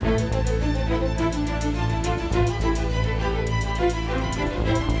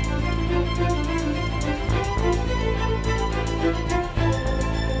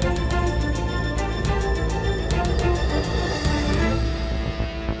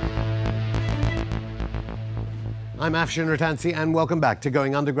I'm Afshin Rattansi, and welcome back to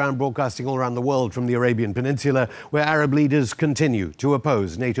Going Underground, broadcasting all around the world from the Arabian Peninsula, where Arab leaders continue to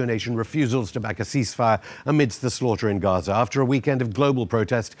oppose NATO nation refusals to back a ceasefire amidst the slaughter in Gaza. After a weekend of global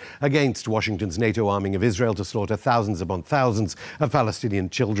protest against Washington's NATO arming of Israel to slaughter thousands upon thousands of Palestinian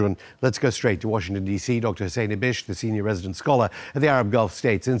children, let's go straight to Washington, D.C. Dr. Hussein Ibish, the senior resident scholar at the Arab Gulf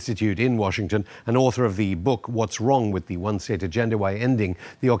States Institute in Washington, and author of the book, What's Wrong with the One-State Agenda? Why Ending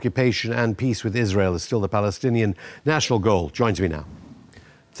the Occupation and Peace with Israel is Still the Palestinian National Goal, joins me now.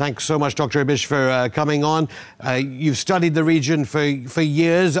 Thanks so much, Dr. Ibish, for coming on. You've studied the region for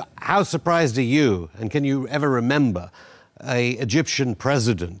years. How surprised are you, and can you ever remember a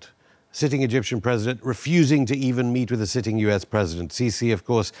sitting Egyptian president, refusing to even meet with a sitting US president? Sisi, of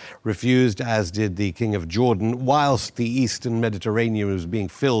course, refused, as did the King of Jordan, whilst the Eastern Mediterranean was being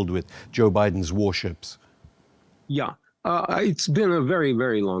filled with Joe Biden's warships. Yeah. It's been a very,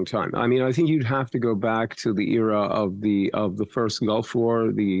 very long time. I mean, I think you'd have to go back to the era of the first Gulf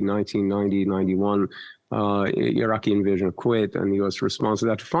War, the 1990-91 Iraqi invasion of Kuwait, and the U.S. response to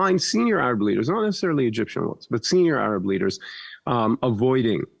that, to find senior Arab leaders, not necessarily Egyptian ones, but senior Arab leaders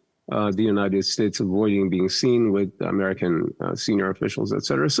avoiding the United States, avoiding being seen with American senior officials, et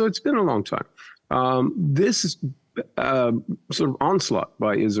cetera. So it's been a long time. This sort of onslaught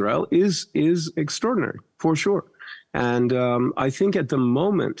by Israel is extraordinary, for sure. And I think at the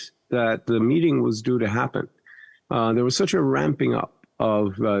moment that the meeting was due to happen, there was such a ramping up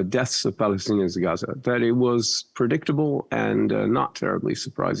of deaths of Palestinians in Gaza that it was predictable and not terribly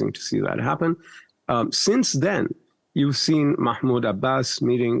surprising to see that happen. Since then, you've seen Mahmoud Abbas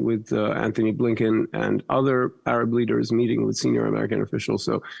meeting with Anthony Blinken and other Arab leaders meeting with senior American officials.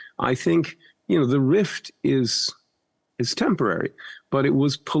 So I think, the rift is temporary, but it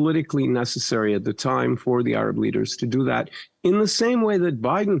was politically necessary at the time for the Arab leaders to do that in the same way that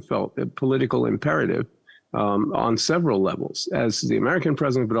Biden felt a political imperative on several levels as the American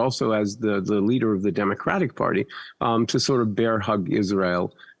president, but also as the leader of the Democratic Party, to sort of bear hug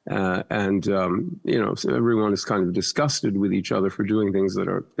Israel. So everyone is kind of disgusted with each other for doing things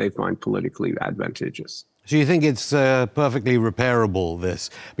that they find politically advantageous. So you think it's perfectly repairable,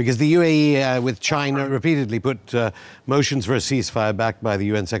 this? Because the UAE, with China, repeatedly put motions for a ceasefire backed by the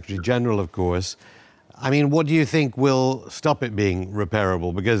UN Secretary General, of course. I mean, what do you think will stop it being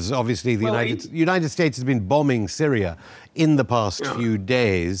repairable? Because obviously the United States has been bombing Syria in the past few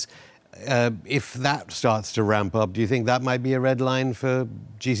days. If that starts to ramp up, do you think that might be a red line for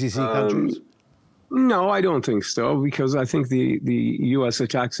GCC countries? No, I don't think so, because I think the U.S.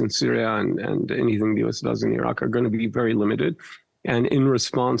 attacks in Syria and anything the U.S. does in Iraq are going to be very limited. And in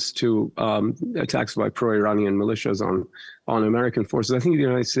response to attacks by pro-Iranian militias on American forces, I think the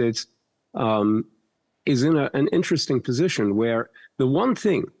United States is in an interesting position where the one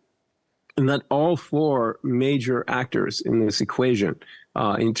thing that all four major actors in this equation,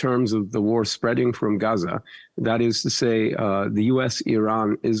 in terms of the war spreading from Gaza, that is to say, the U.S.,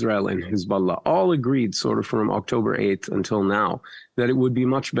 Iran, Israel, and Hezbollah, all agreed sort of from October 8th until now that it would be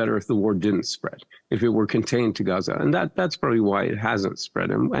much better if the war didn't spread, if it were contained to Gaza. And that's probably why it hasn't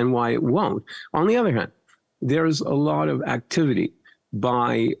spread and why it won't. On the other hand, there's a lot of activity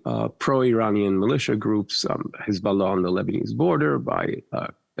by pro-Iranian militia groups, Hezbollah on the Lebanese border, by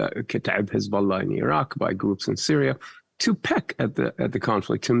Kataib Hezbollah in Iraq, by groups in Syria, to peck at the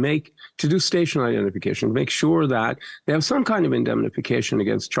conflict, to do station identification, to make sure that they have some kind of indemnification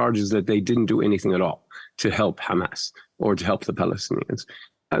against charges that they didn't do anything at all to help Hamas or to help the Palestinians.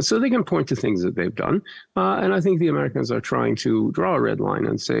 So they can point to things that they've done. And I think the Americans are trying to draw a red line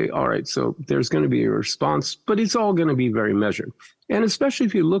and say, all right, so there's going to be a response, but it's all going to be very measured. And especially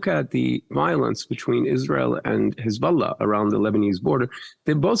if you look at the violence between Israel and Hezbollah around the Lebanese border,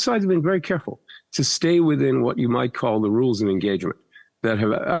 both sides have been very careful to stay within what you might call the rules of engagement that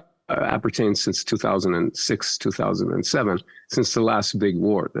have appertained since 2006, 2007, since the last big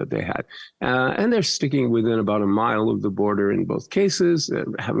war that they had. And they're sticking within about a mile of the border in both cases. There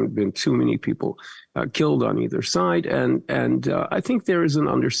haven't been too many people killed on either side. And I think there is an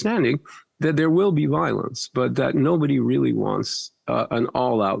understanding that there will be violence, but that nobody really wants an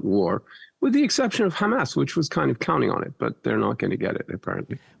all-out war, with the exception of Hamas, which was kind of counting on it, but they're not going to get it,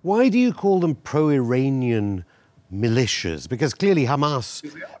 apparently. Why do you call them pro-Iranian militias? Because clearly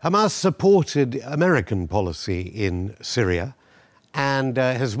Hamas supported American policy in Syria, and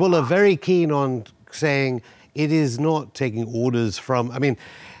Hezbollah very keen on saying it is not taking orders from, I mean,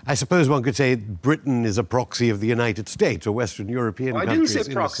 I suppose one could say Britain is a proxy of the United States or Western European countries. I didn't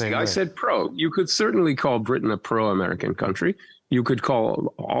say proxy, I said pro. You could certainly call Britain a pro-American country. You could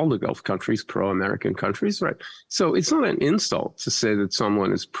call all the Gulf countries pro-American countries, right? So it's not an insult to say that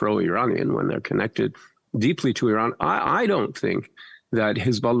someone is pro-Iranian when they're connected deeply to Iran. I don't think that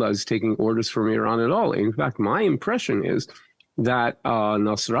Hezbollah is taking orders from Iran at all. In fact, my impression is that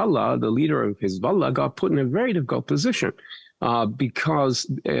Nasrallah, the leader of Hezbollah, got put in a very difficult position because,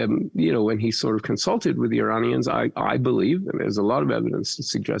 when he sort of consulted with the Iranians, I believe, and there's a lot of evidence to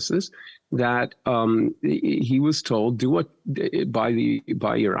suggest this, that he was told, by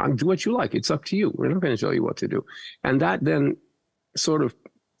Iran, do what you like. It's up to you. We're not going to tell you what to do. And that then sort of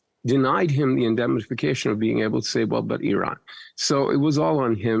denied him the indemnification of being able to say, well, but Iran. So it was all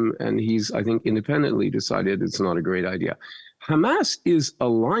on him, and he's, I think, independently decided it's not a great idea. Hamas is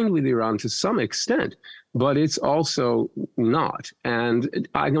aligned with Iran to some extent, but it's also not. And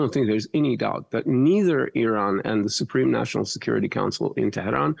I don't think there's any doubt that neither Iran and the Supreme National Security Council in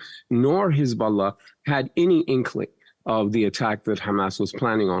Tehran nor Hezbollah had any inkling of the attack that Hamas was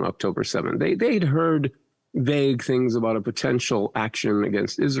planning on October 7th. They'd heard vague things about a potential action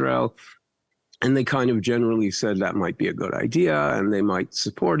against Israel, and they kind of generally said that might be a good idea and they might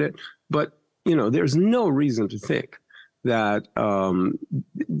support it. But, there's no reason to think that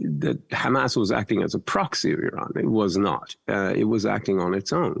that Hamas was acting as a proxy of Iran. It was not. It was acting on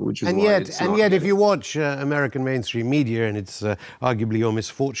its own, which is yet, if you watch American mainstream media, and it's arguably your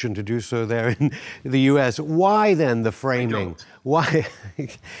misfortune to do so there in the U.S., why then the framing? Why?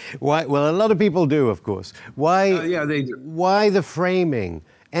 Well, a lot of people do, of course. Why? Yeah, they do. Why the framing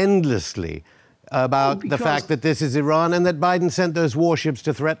endlessly about the fact that this is Iran and that Biden sent those warships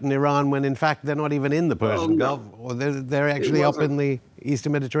to threaten Iran when, in fact, they're not even in the Persian Gulf, or they're actually up in the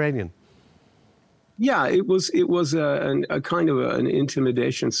Eastern Mediterranean? Yeah, it was a kind of an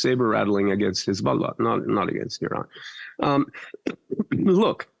intimidation, saber rattling against Hezbollah, not against Iran.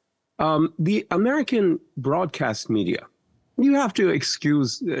 Look, the American broadcast media, you have to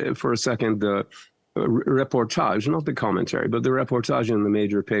excuse for a second the reportage, not the commentary, but the reportage in the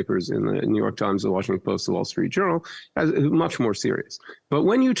major papers in the New York Times, the Washington Post, the Wall Street Journal, is much more serious. But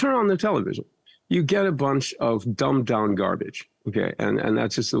when you turn on the television, you get a bunch of dumbed down garbage. Okay, and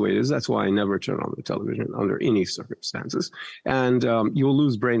that's just the way it is. That's why I never turn on the television under any circumstances. And you'll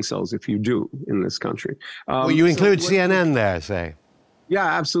lose brain cells if you do in this country. Well, you include CNN there, say. Yeah,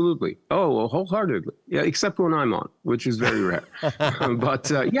 absolutely. Oh, well, wholeheartedly. Yeah, except when I'm on, which is very rare.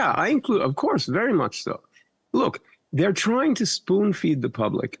 But yeah, I include, of course, very much so. Look, they're trying to spoon feed the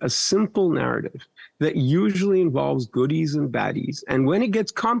public a simple narrative that usually involves goodies and baddies. And when it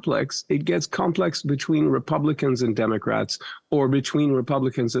gets complex between Republicans and Democrats, or between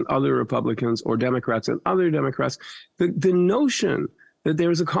Republicans and other Republicans, or Democrats and other Democrats. The notion that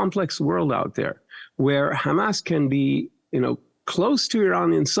there's a complex world out there where Hamas can be, close to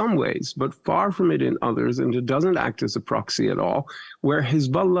Iran in some ways, but far from it in others, and it doesn't act as a proxy at all, where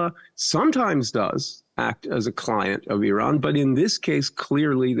Hezbollah sometimes does act as a client of Iran, but in this case,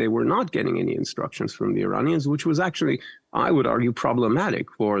 clearly they were not getting any instructions from the Iranians, which was actually, I would argue, problematic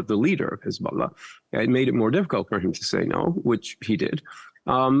for the leader of Hezbollah. It made it more difficult for him to say no, which he did.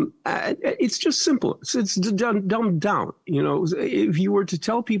 It's just simple. It's dumbed down. If you were to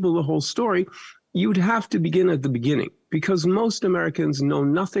tell people the whole story, you'd have to begin at the beginning, because most Americans know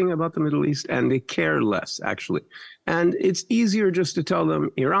nothing about the Middle East and they care less, actually. And it's easier just to tell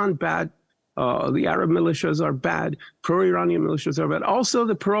them Iran bad, the Arab militias are bad, pro-Iranian militias are bad. Also,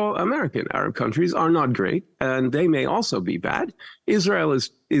 the pro-American Arab countries are not great, and they may also be bad. Israel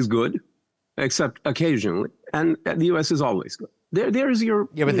is good, except occasionally, and the U.S. is always good. There's your...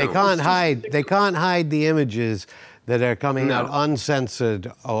 Yeah, but they can't hide the images that are coming out uncensored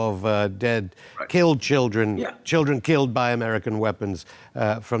of dead, killed children, children killed by American weapons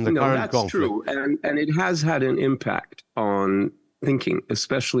from the current conflict. That's true, and it has had an impact on thinking,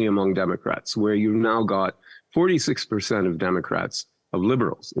 especially among Democrats, where you've now got 46% of Democrats, of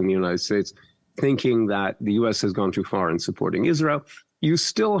liberals in the United States, thinking that the U.S. has gone too far in supporting Israel. You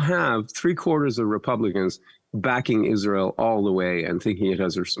still have 3/4 of Republicans backing Israel all the way and thinking it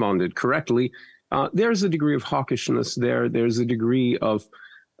has responded correctly. There's a degree of hawkishness there. There's a degree of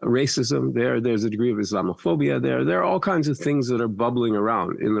racism there. There's a degree of Islamophobia there. There are all kinds of things that are bubbling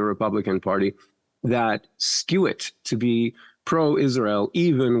around in the Republican Party that skew it to be pro-Israel,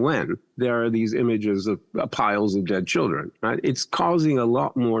 even when there are these images of piles of dead children. Right? It's causing a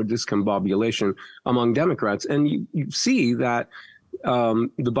lot more discombobulation among Democrats. And you see that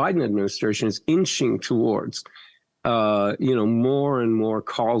the Biden administration is inching towards more and more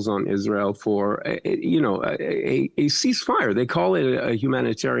calls on Israel for, a ceasefire. They call it a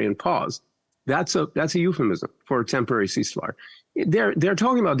humanitarian pause. That's a euphemism for a temporary ceasefire. They're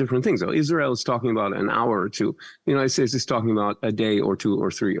talking about different things, though. Israel is talking about an hour or two. The United States is talking about a day or two or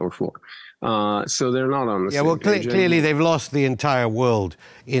three or four. So they're not on the same well, page. clearly they've lost the entire world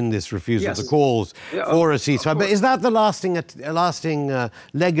in this refusal Yes. to calls for a ceasefire. But is that the lasting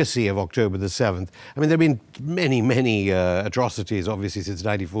legacy of October the 7th? I mean, there have been many atrocities, obviously, since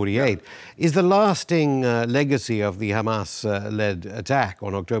 1948. Yeah. Is the lasting legacy of the Hamas-led attack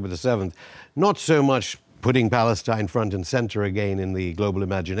on October the 7th not so much putting Palestine front and center again in the global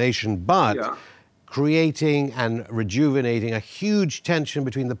imagination, but creating and rejuvenating a huge tension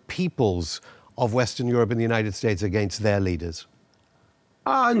between the peoples of Western Europe and the United States against their leaders?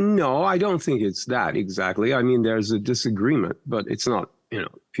 No, I don't think it's that exactly. I mean, there's a disagreement, but it's not,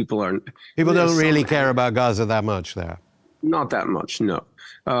 people don't really care about Gaza that much there. Not that much, no.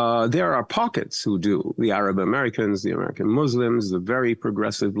 There are pockets who do. The Arab Americans, the American Muslims, the very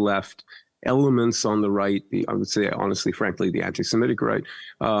progressive left, elements on the right, I would say, honestly, frankly, the anti-Semitic right,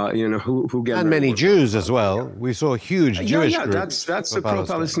 who get... And many Jews as well. We saw huge Jewish groups. That's the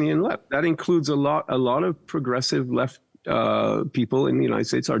pro-Palestinian left. That includes a lot of progressive left people in the United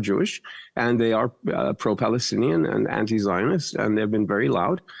States are Jewish, and they are pro-Palestinian and anti-Zionist, and they've been very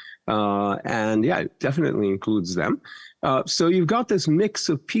loud. And yeah, it definitely includes them. So you've got this mix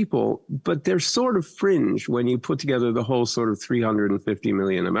of people, but they're sort of fringe when you put together the whole sort of 350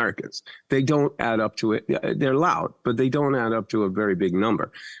 million Americans. They don't add up to it. They're loud, but they don't add up to a very big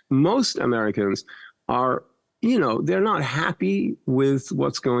number. Most Americans are, they're not happy with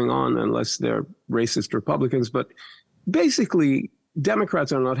what's going on unless they're racist Republicans. But basically,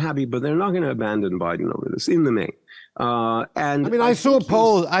 Democrats are not happy, but they're not going to abandon Biden over this in the main. And I mean, I saw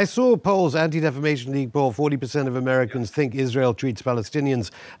polls, Anti-Defamation League poll, 40% of Americans think Israel treats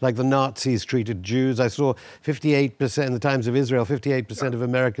Palestinians like the Nazis treated Jews. I saw 58% in the Times of Israel, 58% of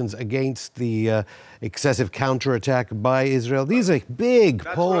Americans against the excessive counterattack by Israel. These are big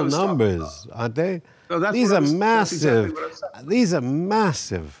poll numbers, aren't they? So these are massive. These are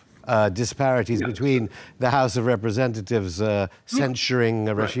massive disparities between the House of Representatives censuring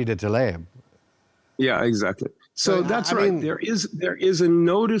Rashida Tlaib. Yeah, exactly. So that's right. There is a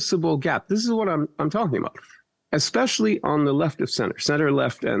noticeable gap. This is what I'm talking about, especially on the left of center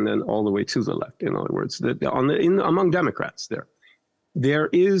left, and then all the way to the left. In other words, among Democrats, there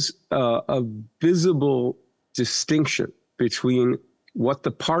is a visible distinction between what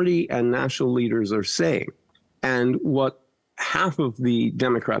the party and national leaders are saying and what half of the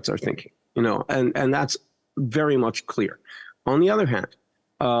Democrats are thinking. And that's very much clear. On the other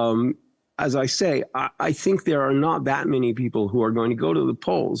hand, as I say, I think there are not that many people who are going to go to the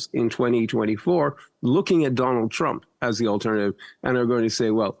polls in 2024 looking at Donald Trump as the alternative and are going to say,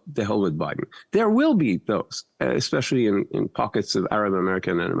 well, the hell with Biden. There will be those, especially in pockets of Arab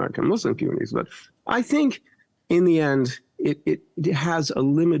American and American Muslim communities. But I think in the end, it has a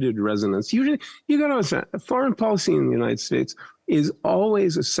limited resonance. You got to understand, foreign policy in the United States is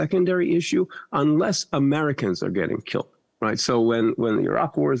always a secondary issue unless Americans are getting killed. Right. So when the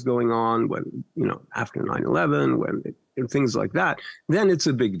Iraq War is going on, when, after 9/11, when things like that, then it's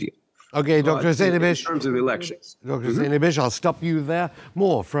a big deal. Okay, Dr. Hussein Ibish. In terms of elections. Dr. Hussein Ibish, I'll stop you there.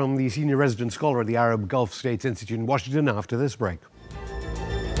 More from the senior resident scholar at the Arab Gulf States Institute in Washington after this break.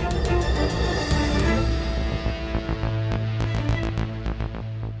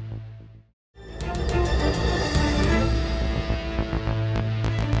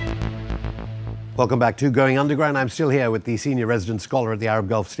 Welcome back to Going Underground. I'm still here with the senior resident scholar at the Arab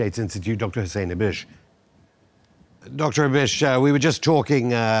Gulf States Institute, Dr. Hussein Ibish. Dr. Ibish, we were just talking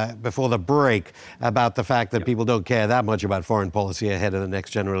before the break about the fact that people don't care that much about foreign policy ahead of the next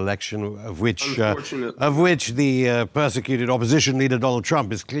general election, of which the persecuted opposition leader Donald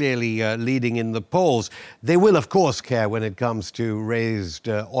Trump is clearly leading in the polls. They will, of course, care when it comes to raised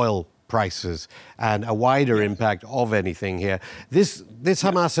oil prices and a wider impact of anything here. This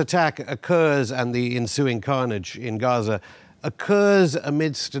Hamas attack occurs, and the ensuing carnage in Gaza occurs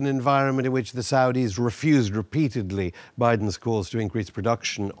amidst an environment in which the Saudis refused repeatedly Biden's calls to increase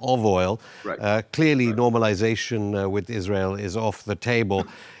production of oil. Clearly, normalization with Israel is off the table.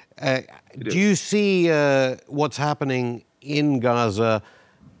 Do you see what's happening in Gaza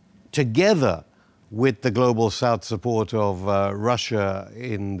together with the global South support of Russia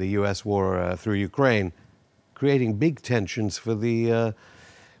in the U.S. war through Ukraine, creating big tensions for the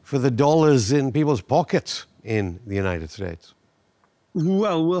dollars in people's pockets in the United States?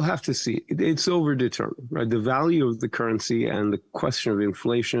 Well, we'll have to see. It's overdetermined, right? The value of the currency and the question of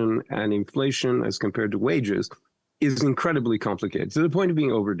inflation, and inflation as compared to wages, is incredibly complicated to the point of being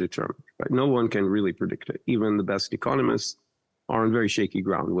overdetermined. Right? No one can really predict it. Even the best economists are on very shaky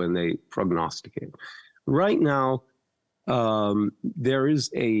ground when they prognosticate. Right now, there is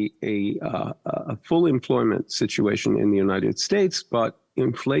a full employment situation in the United States, but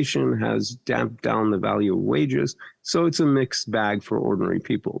inflation has damped down the value of wages. So it's a mixed bag for ordinary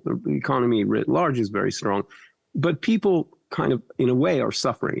people. The economy writ large is very strong, but people kind of, in a way, are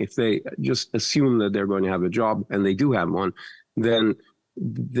suffering. If they just assume that they're going to have a job and they do have one, then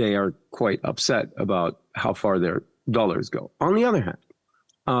they are quite upset about how far their dollars go. On the other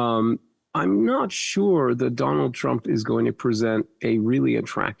hand, I'm not sure that Donald Trump is going to present a really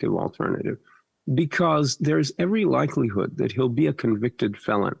attractive alternative, because there's every likelihood that he'll be a convicted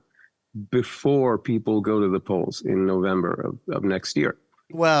felon before people go to the polls in November of next year.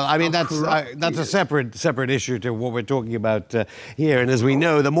 Well, I mean, that's a separate issue to what we're talking about here. And as we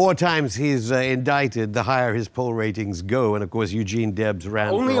know, the more times he's indicted, the higher his poll ratings go. And of course, Eugene Debs ran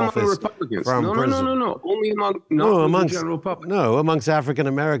only for among office Republicans. from prison. No. Only among the general public. No, amongst African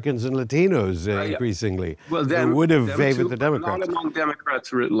Americans and Latinos increasingly. Well, then who would have favored too, the Democrats. Not among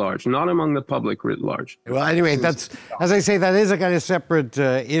Democrats writ large. Not among the public writ large. Well, anyway, that's, as I say, that is a kind of separate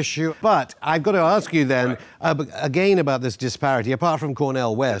issue. But I've got to ask you then, again, about this disparity. Apart from Cornel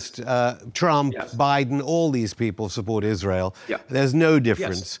West, Trump, Biden, all these people support Israel. There's no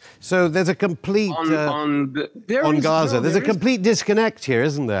difference. So there's a complete, on Gaza, there's a complete disconnect here,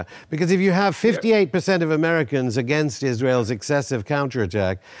 isn't there? Because if you have 58% of Americans against Israel's excessive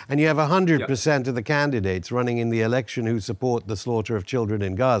counterattack, and you have 100% of the candidates running in the election who support the slaughter of children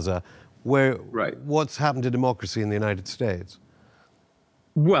in Gaza, what's happened to democracy in the United States?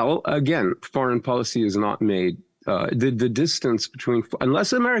 Well, again, foreign policy is not made. The distance between,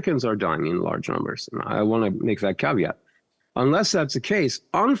 unless Americans are dying in large numbers, and I want to make that caveat, unless that's the case,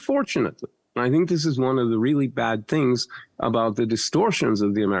 unfortunately, I think this is one of the really bad things about the distortions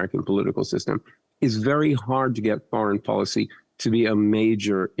of the American political system, is very hard to get foreign policy to be a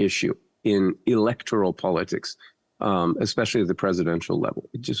major issue in electoral politics, especially at the presidential level.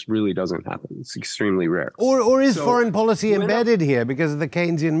 It just really doesn't happen. It's extremely rare. Or is foreign policy embedded here because of the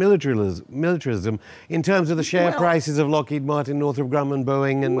Keynesian militarism in terms of the share prices of Lockheed Martin, Northrop Grumman,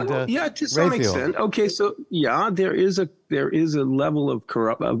 Boeing, and to some extent. Okay, so there is a level of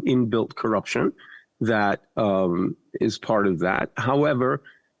inbuilt corruption that is part of that. However,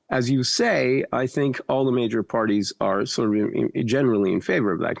 as you say, I think all the major parties are sort of generally in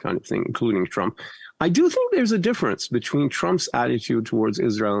favor of that kind of thing, including Trump. I do think there's a difference between Trump's attitude towards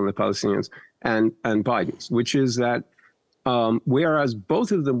Israel and the Palestinians and Biden's, which is that whereas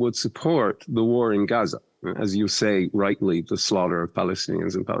both of them would support the war in Gaza, as you say rightly, the slaughter of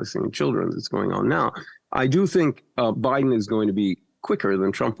Palestinians and Palestinian children that's going on now, I do think Biden is going to be quicker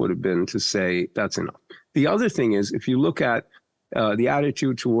than Trump would have been to say that's enough. The other thing is, if you look at the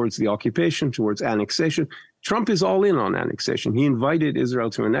attitude towards the occupation, towards annexation, Trump is all in on annexation. He invited Israel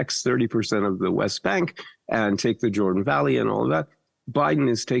to annex 30% of the West Bank and take the Jordan Valley and all of that. Biden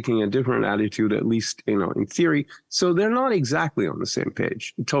is taking a different attitude, at least, in theory. So they're not exactly on the same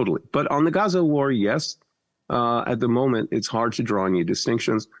page, totally. But on the Gaza war, yes. At the moment, it's hard to draw any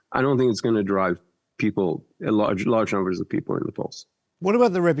distinctions. I don't think it's going to drive people, large numbers of people in the polls. What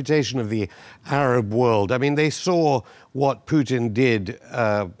about the reputation of the Arab world? I mean, they saw what Putin did,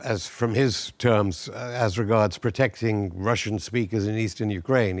 as from his terms, as regards protecting Russian speakers in eastern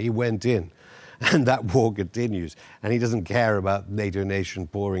Ukraine. He went in, and that war continues. And he doesn't care about NATO nation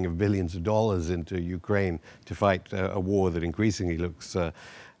pouring of billions of dollars into Ukraine to fight a war that increasingly looks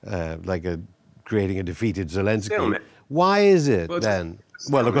like creating a defeated Zelensky. Stalemate. Why is it then?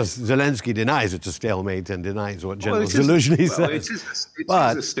 Well, of course, Zelensky denies it's a stalemate and denies what General Zelensky says. It is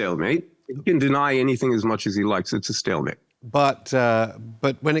a stalemate. He can deny anything as much as he likes. It's a stalemate. But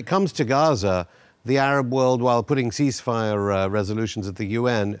when it comes to Gaza, the Arab world, while putting ceasefire resolutions at the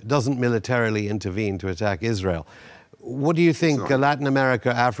UN, doesn't militarily intervene to attack Israel. What do you think Latin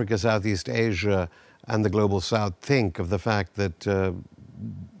America, Africa, Southeast Asia, and the Global South think of the fact that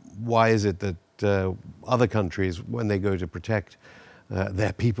why is it that other countries, when they go to protect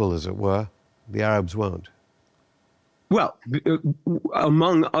their people, as it were, the Arabs won't? Well,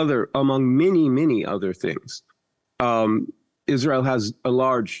 among many other things, Israel has a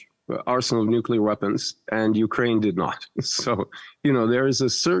large arsenal of nuclear weapons, and Ukraine did not. So, there is a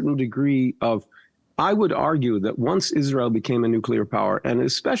certain degree of, I would argue that once Israel became a nuclear power, and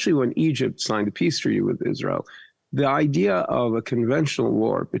especially when Egypt signed a peace treaty with Israel, the idea of a conventional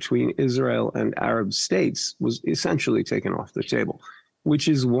war between Israel and Arab states was essentially taken off the table, which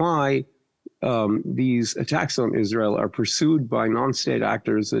is why these attacks on Israel are pursued by non-state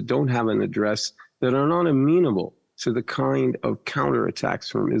actors that don't have an address, that are not amenable to the kind of counterattacks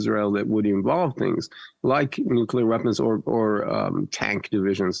from Israel that would involve things like nuclear weapons or tank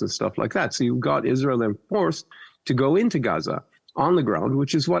divisions and stuff like that. So you've got Israel then forced to go into Gaza on the ground,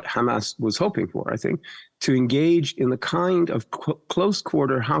 which is what Hamas was hoping for, I think, to engage in the kind of close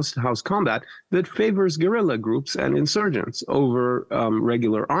quarter house-to-house combat that favors guerrilla groups and insurgents over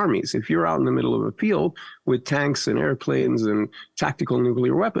regular armies. If you're out in the middle of a field with tanks and airplanes and tactical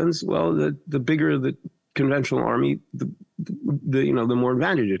nuclear weapons, well, the bigger the conventional army, the more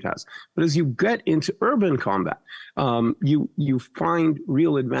advantage it has. But as you get into urban combat, you find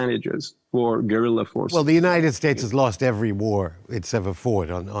real advantages for guerrilla forces. Well, the United States has lost every war it's ever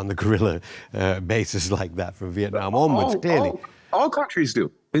fought on the guerrilla basis like that from Vietnam onwards, clearly. All countries do.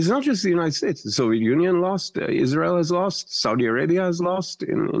 It's not just the United States. The Soviet Union lost, Israel has lost, Saudi Arabia has lost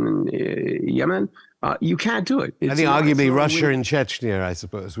in Yemen. You can't do it. I think arguably Russia and Chechnya, I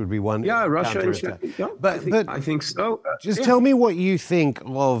suppose, would be one. Yeah, Russia and Chechnya. Yeah, but I think so. Just tell me what you think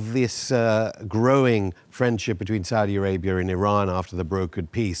of this growing friendship between Saudi Arabia and Iran after the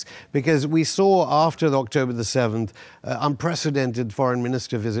brokered peace. Because we saw after October the 7th, unprecedented foreign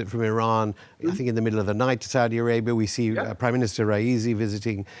minister visit from Iran, I think in the middle of the night to Saudi Arabia. We see Prime Minister Raisi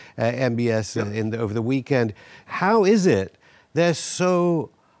visiting MBS over the weekend. How is it they're so...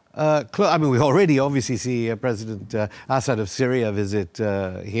 I mean, we already obviously see President Assad of Syria visit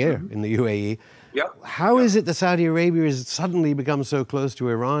here in the UAE. Yeah. How is it that Saudi Arabia has suddenly become so close to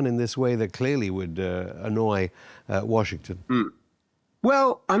Iran in this way that clearly would annoy Washington?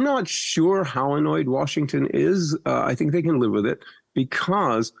 Well, I'm not sure how annoyed Washington is. I think they can live with it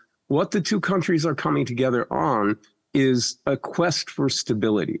because what the two countries are coming together on is a quest for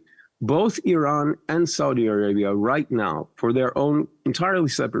stability. Both Iran and Saudi Arabia right now, for their own entirely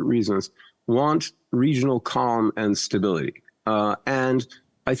separate reasons, want regional calm and stability. And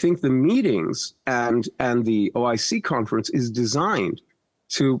I think the meetings and the OIC conference is designed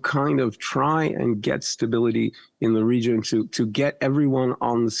to kind of try and get stability in the region, to get everyone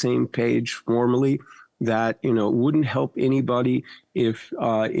on the same page formally. That, wouldn't help anybody if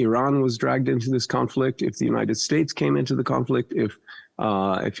Iran was dragged into this conflict, if the United States came into the conflict, if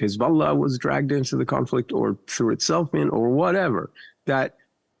Hezbollah was dragged into the conflict or threw itself in or whatever, that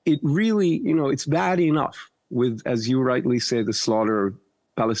it really, it's bad enough with, as you rightly say, the slaughter of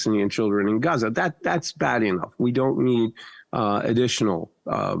Palestinian children in Gaza. That's bad enough. We don't need additional,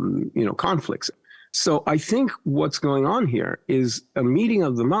 conflicts. So I think what's going on here is a meeting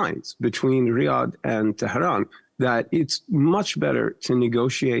of the minds between Riyadh and Tehran, that it's much better to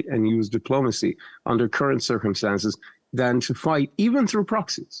negotiate and use diplomacy under current circumstances than to fight, even through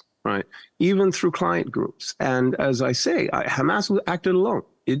proxies, right? Even through client groups. And as I say, Hamas acted alone.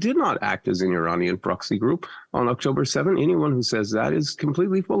 It did not act as an Iranian proxy group on October 7. Anyone who says that is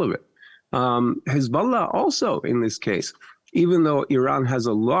completely full of it. Hezbollah also, in this case, even though Iran has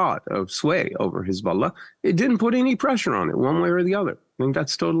a lot of sway over Hezbollah, it didn't put any pressure on it one way or the other. I think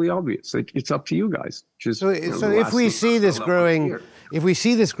that's totally obvious. It's up to you guys. So if we see this growing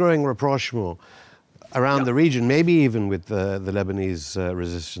rapprochement around the region, maybe even with the Lebanese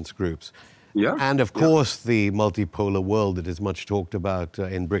resistance groups, and of course the multipolar world that is much talked about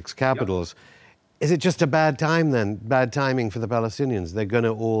in BRICS capitals, is it just a bad time then? Bad timing for the Palestinians? They're going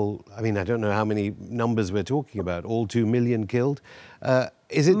to all, I mean, I don't know how many numbers we're talking about, all 2 million killed.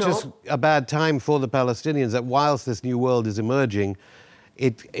 Is it just a bad time for the Palestinians that whilst this new world is emerging,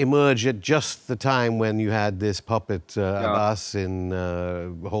 it emerged at just the time when you had this puppet Abbas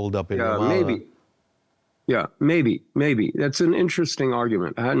holed up in Ramallah? Maybe. Yeah, maybe. That's an interesting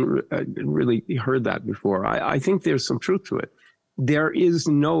argument. I hadn't really heard that before. I think there's some truth to it. There is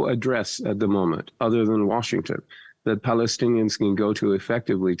no address at the moment, other than Washington, that Palestinians can go to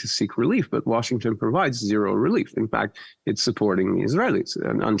effectively to seek relief. But Washington provides zero relief. In fact, it's supporting the Israelis.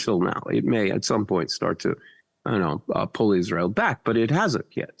 And until now, it may at some point start to, pull Israel back, but it hasn't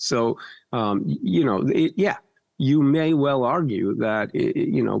yet. So, you may well argue that,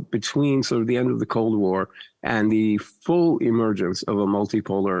 between sort of the end of the Cold War and the full emergence of a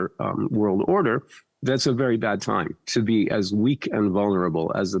multipolar world order, that's a very bad time to be as weak and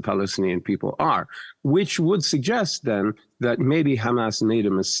vulnerable as the Palestinian people are, which would suggest then that maybe Hamas made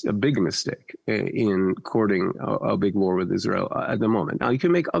a big mistake in courting a big war with Israel at the moment. Now, you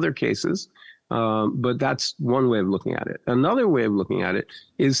can make other cases, but that's one way of looking at it. Another way of looking at it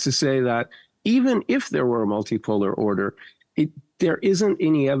is to say that even if there were a multipolar order, there isn't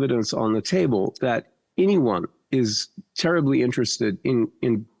any evidence on the table that anyone is terribly interested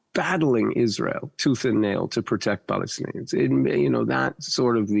in battling Israel tooth and nail to protect Palestinians. That's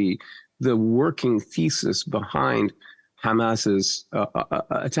sort of the working thesis behind Hamas's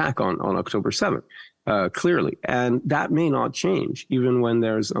attack on October 7th, clearly. And that may not change even when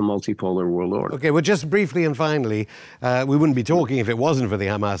there's a multipolar world order. Okay, well, just briefly and finally, we wouldn't be talking if it wasn't for the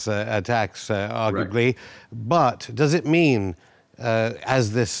Hamas attacks, arguably. Right. But does it mean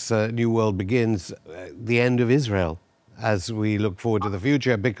as this new world begins, the end of Israel as we look forward to the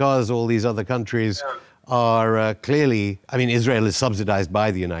future, because all these other countries are clearly, I mean, Israel is subsidized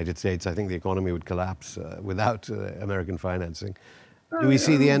by the United States. I think the economy would collapse without American financing. Do we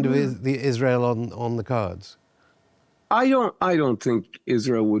see the end of Israel on the cards? I don't think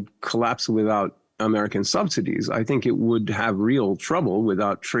Israel would collapse without American subsidies. I think it would have real trouble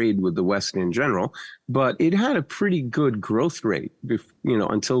without trade with the West in general. But it had a pretty good growth rate,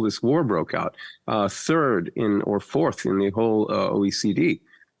 until this war broke out, third or fourth in the whole OECD.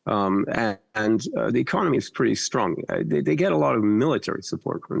 And the economy is pretty strong. They get a lot of military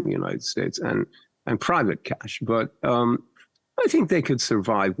support from the United States and private cash. But I think they could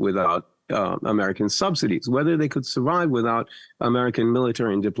survive without American subsidies. Whether they could survive without American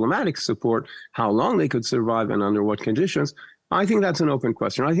military and diplomatic support, how long they could survive and under what conditions, I think that's an open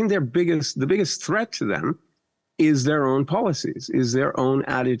question. I think the biggest threat to them is their own policies, is their own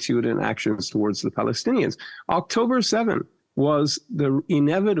attitude and actions towards the Palestinians. October 7 was the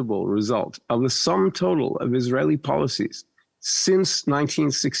inevitable result of the sum total of Israeli policies since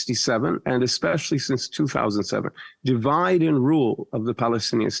 1967, and especially since 2007, divide and rule of the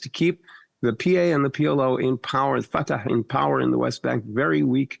Palestinians to keep the PA and the PLO in power, Fatah in power in the West Bank, very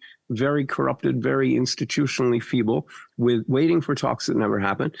weak, very corrupted, very institutionally feeble, with waiting for talks that never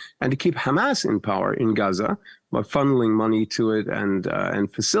happened, and to keep Hamas in power in Gaza by funneling money to it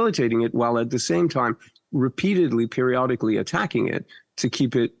and facilitating it, while at the same time repeatedly, periodically attacking it to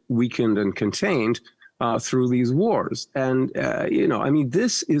keep it weakened and contained through these wars. And,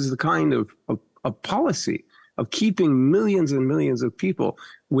 this is the kind of policy of keeping millions and millions of people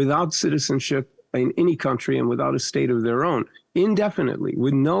without citizenship in any country and without a state of their own, indefinitely,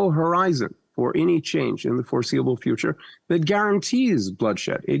 with no horizon for any change in the foreseeable future, that guarantees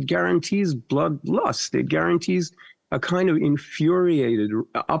bloodshed. It guarantees bloodlust. It guarantees a kind of infuriated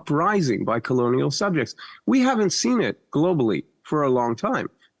uprising by colonial subjects. We haven't seen it globally for a long time,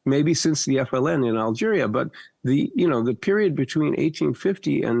 maybe since the FLN in Algeria, but the period between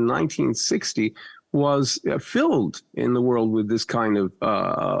 1850 and 1960 was filled in the world with this kind of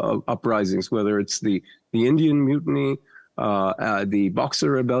uprisings, whether it's the Indian Mutiny, the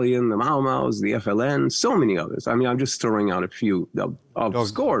Boxer Rebellion, the Mau Maus, the FLN, so many others. I mean, I'm just throwing out a few of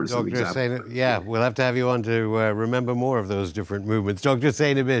scores of examples. Yeah, we'll have to have you on to remember more of those different movements. Dr.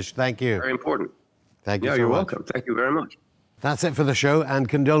 Hussein Ibish, thank you. Very important. Thank you so much. Yeah, you're welcome. Thank you very much. That's it for the show, and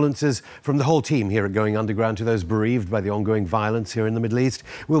condolences from the whole team here at Going Underground to those bereaved by the ongoing violence here in the Middle East.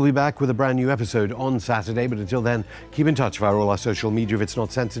 We'll be back with a brand new episode on Saturday, but until then, keep in touch via all our social media if it's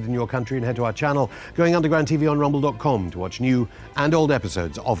not censored in your country, and head to our channel, Going Underground TV on rumble.com, to watch new and old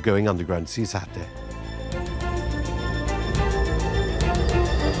episodes of Going Underground. See you Saturday.